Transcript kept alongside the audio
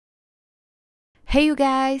Hey you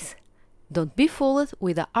guys! Don't be fooled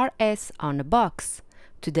with the RS on the box.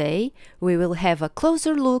 Today we will have a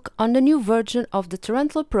closer look on the new version of the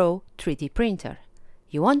Tarantula Pro 3D printer.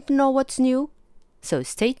 You want to know what's new? So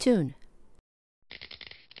stay tuned!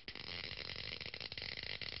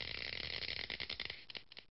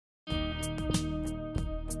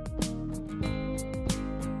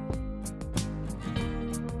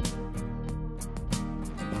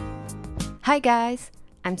 Hi guys!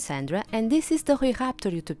 I'm Sandra and this is the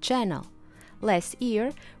Raptor YouTube channel. Last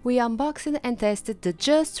year we unboxed and tested the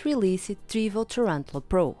just released Tevo Tarantula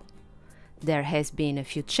Pro. There has been a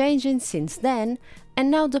few changes since then,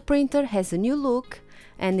 and now the printer has a new look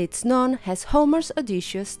and it's known as Homers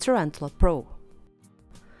Odysseus Tarantula Pro.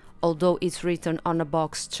 Although it's written on the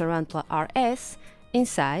box Tarantula RS,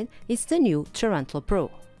 inside it's the new Tarantula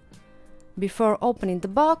Pro. Before opening the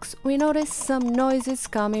box, we noticed some noises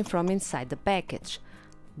coming from inside the package,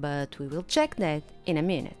 but we will check that in a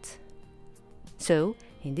minute. So,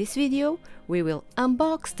 in this video, we will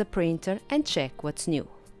unbox the printer and check what's new.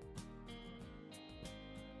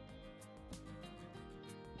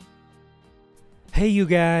 Hey you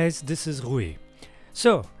guys, this is Rui.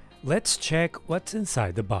 So, let's check what's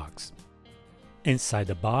inside the box. Inside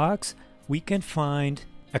the box, we can find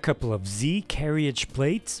a couple of Z carriage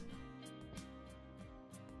plates,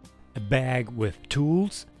 a bag with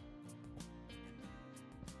tools,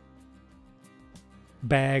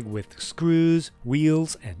 bag with screws,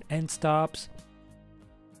 wheels and end stops,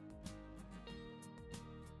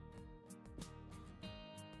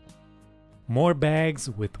 more bags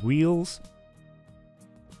with wheels,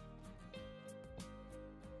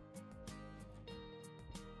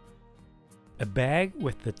 a bag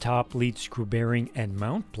with the top lead screw bearing and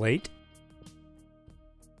mount plate,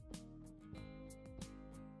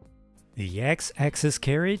 the X-axis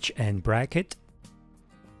carriage and bracket,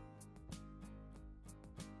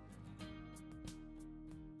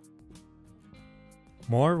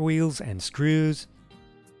 more wheels and screws,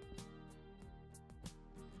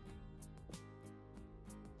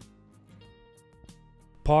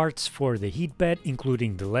 parts for the heat bed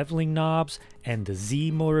including the leveling knobs and the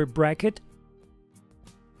Z motor bracket,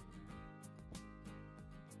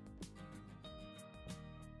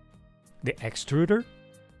 the extruder,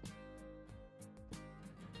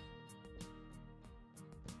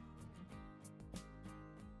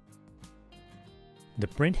 the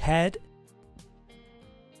print head,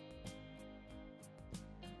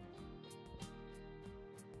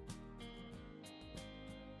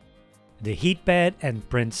 the heat bed and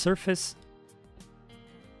print surface,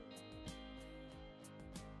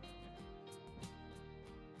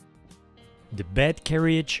 the bed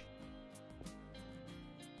carriage,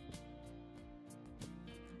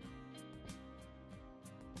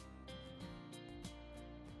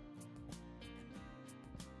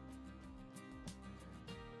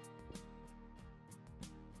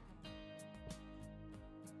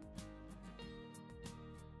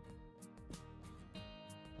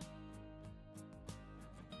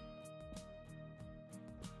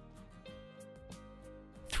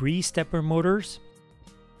 three stepper motors,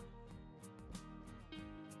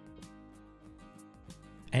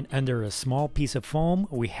 and under a small piece of foam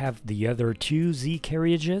we have the other two Z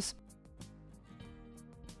carriages,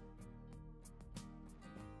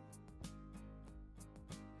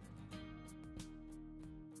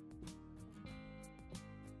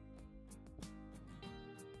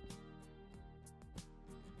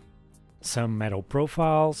 some metal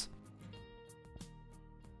profiles,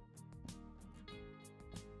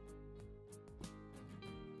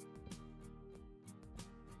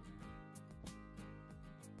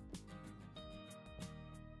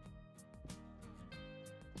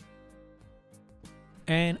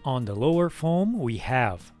 and on the lower foam we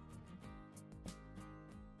have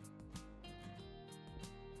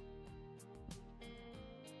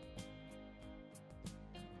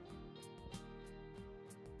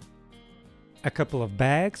a couple of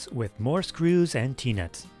bags with more screws and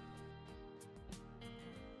T-nuts,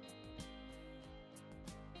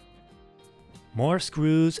 more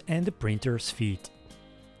screws and the printer's feet.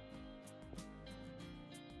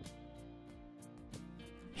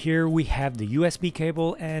 Here we have the USB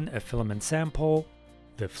cable and a filament sample,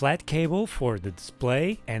 the flat cable for the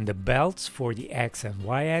display and the belts for the X and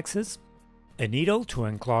Y axis, a needle to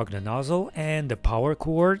unclog the nozzle and the power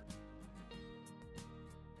cord,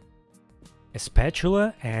 a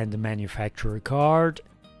spatula and the manufacturer card,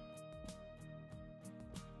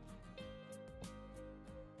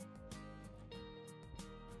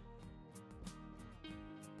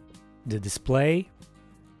 the display,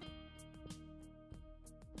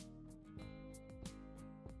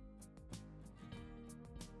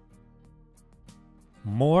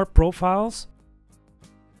 more profiles,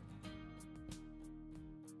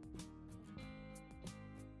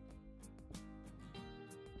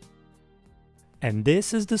 and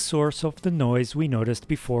this is the source of the noise we noticed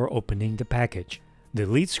before opening the package. The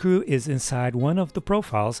lead screw is inside one of the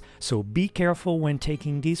profiles, so be careful when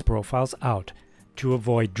taking these profiles out to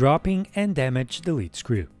avoid dropping and damage the lead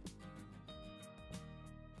screw.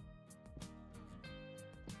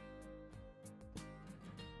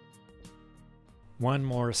 One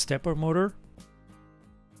more stepper motor.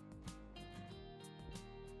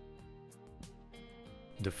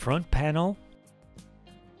 The front panel.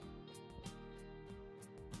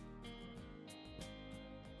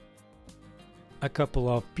 A couple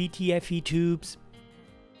of PTFE tubes.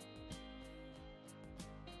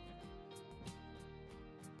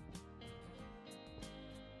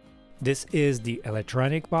 This is the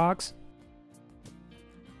electronic box.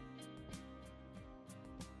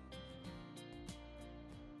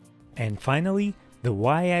 And finally, the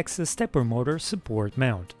Y-axis stepper motor support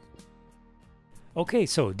mount. Okay,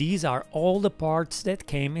 so these are all the parts that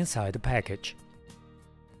came inside the package.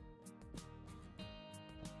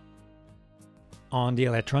 On the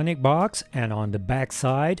electronic box and on the back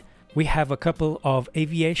side, we have a couple of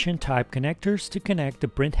aviation type connectors to connect the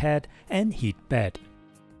print head and heat bed.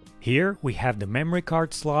 Here we have the memory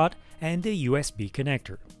card slot and the USB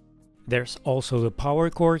connector. There's also the power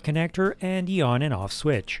cord connector and the on and off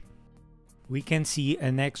switch. We can see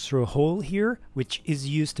an extra hole here, which is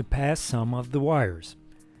used to pass some of the wires.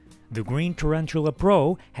 The green Tarantula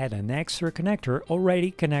Pro had an extra connector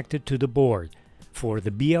already connected to the board for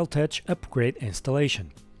the BL Touch upgrade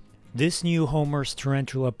installation. This new Homers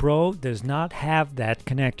Tarantula Pro does not have that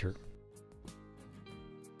connector.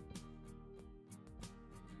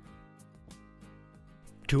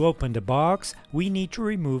 To open the box, we need to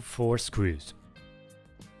remove 4 screws.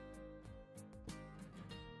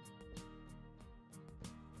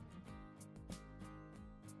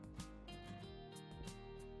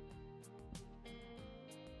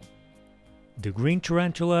 The green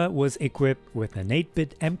Tarantula was equipped with an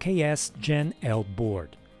 8-bit MKS Gen L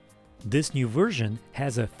board. This new version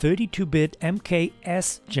has a 32-bit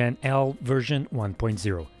MKS Gen L version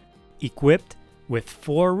 1.0, equipped with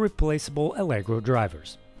 4 replaceable Allegro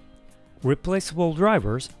drivers. Replaceable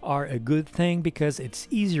drivers are a good thing because it's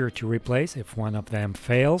easier to replace if one of them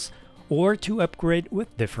fails or to upgrade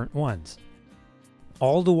with different ones.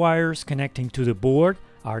 All the wires connecting to the board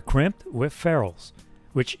are crimped with ferrules,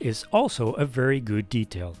 which is also a very good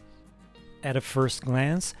detail. At a first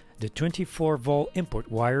glance, the 24-volt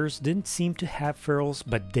input wires didn't seem to have ferrules,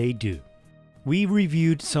 but they do. We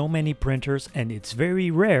reviewed so many printers and it's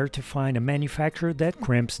very rare to find a manufacturer that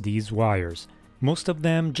crimps these wires. Most of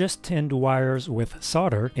them just tin the wires with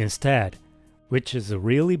solder instead, which is a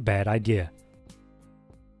really bad idea.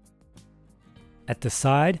 At the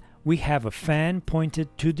side, we have a fan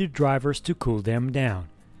pointed to the drivers to cool them down.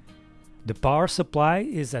 The power supply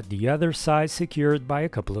is at the other side, secured by a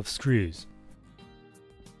couple of screws.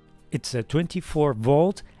 It's a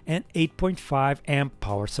 24-volt and 8.5 amp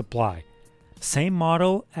power supply, same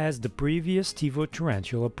model as the previous Tevo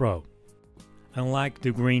Tarantula Pro. Unlike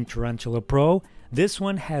the green Tarantula Pro, this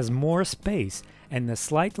one has more space and a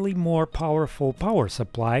slightly more powerful power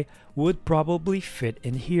supply would probably fit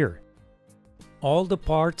in here. All the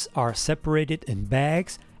parts are separated in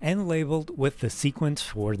bags and labeled with the sequence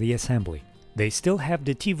for the assembly. They still have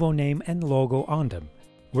the Tevo name and logo on them.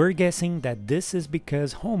 We're guessing that this is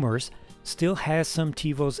because Homers still has some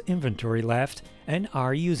Tevo's inventory left and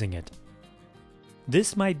are using it.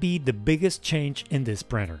 This might be the biggest change in this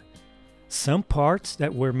printer. Some parts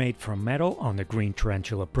that were made from metal on the green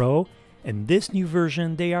Tarantula Pro, in this new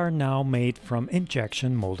version they are now made from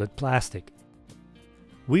injection molded plastic.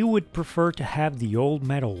 We would prefer to have the old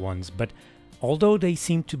metal ones, but although they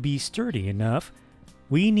seem to be sturdy enough,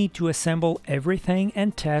 we need to assemble everything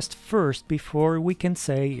and test first before we can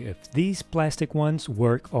say if these plastic ones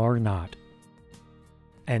work or not.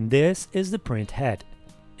 And this is the print head.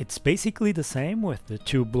 It's basically the same with the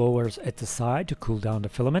 2 blowers at the side to cool down the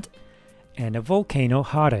filament and a volcano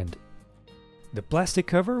hot end. The plastic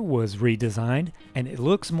cover was redesigned and it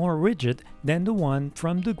looks more rigid than the one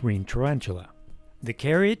from the green Tarantula. The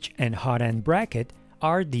carriage and hot end bracket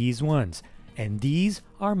are these ones, and these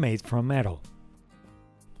are made from metal.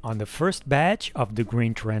 On the first batch of the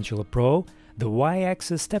green Tarantula Pro, the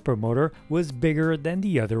Y-axis stepper motor was bigger than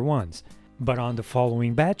the other ones, but on the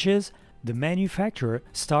following batches, the manufacturer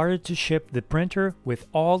started to ship the printer with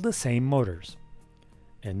all the same motors.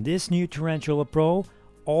 In this new Tarantula Pro,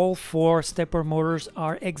 all 4 stepper motors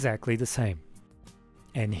are exactly the same.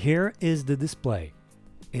 And here is the display.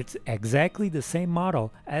 It's exactly the same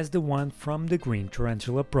model as the one from the green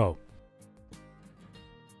Tarantula Pro.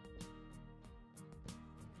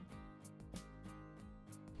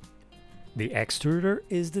 The extruder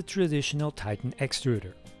is the traditional Titan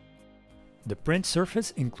extruder. The print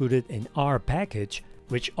surface included in our package,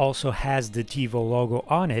 which also has the Tevo logo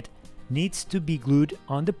on it, needs to be glued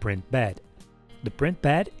on the print bed. The print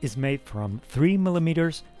bed is made from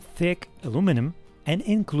 3mm thick aluminum and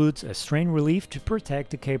includes a strain relief to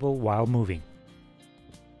protect the cable while moving.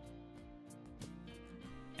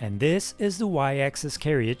 And this is the Y-axis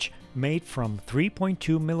carriage made from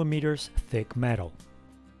 3.2mm thick metal.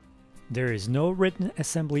 There is no written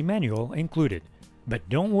assembly manual included, but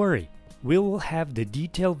don't worry, we will have the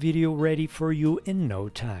detailed video ready for you in no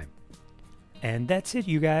time. And that's it,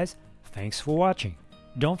 you guys. Thanks for watching.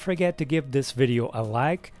 Don't forget to give this video a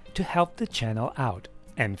like to help the channel out,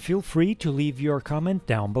 and feel free to leave your comment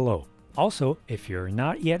down below. Also, if you're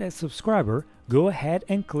not yet a subscriber, go ahead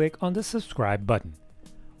and click on the subscribe button.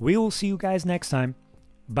 We will see you guys next time.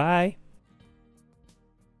 Bye!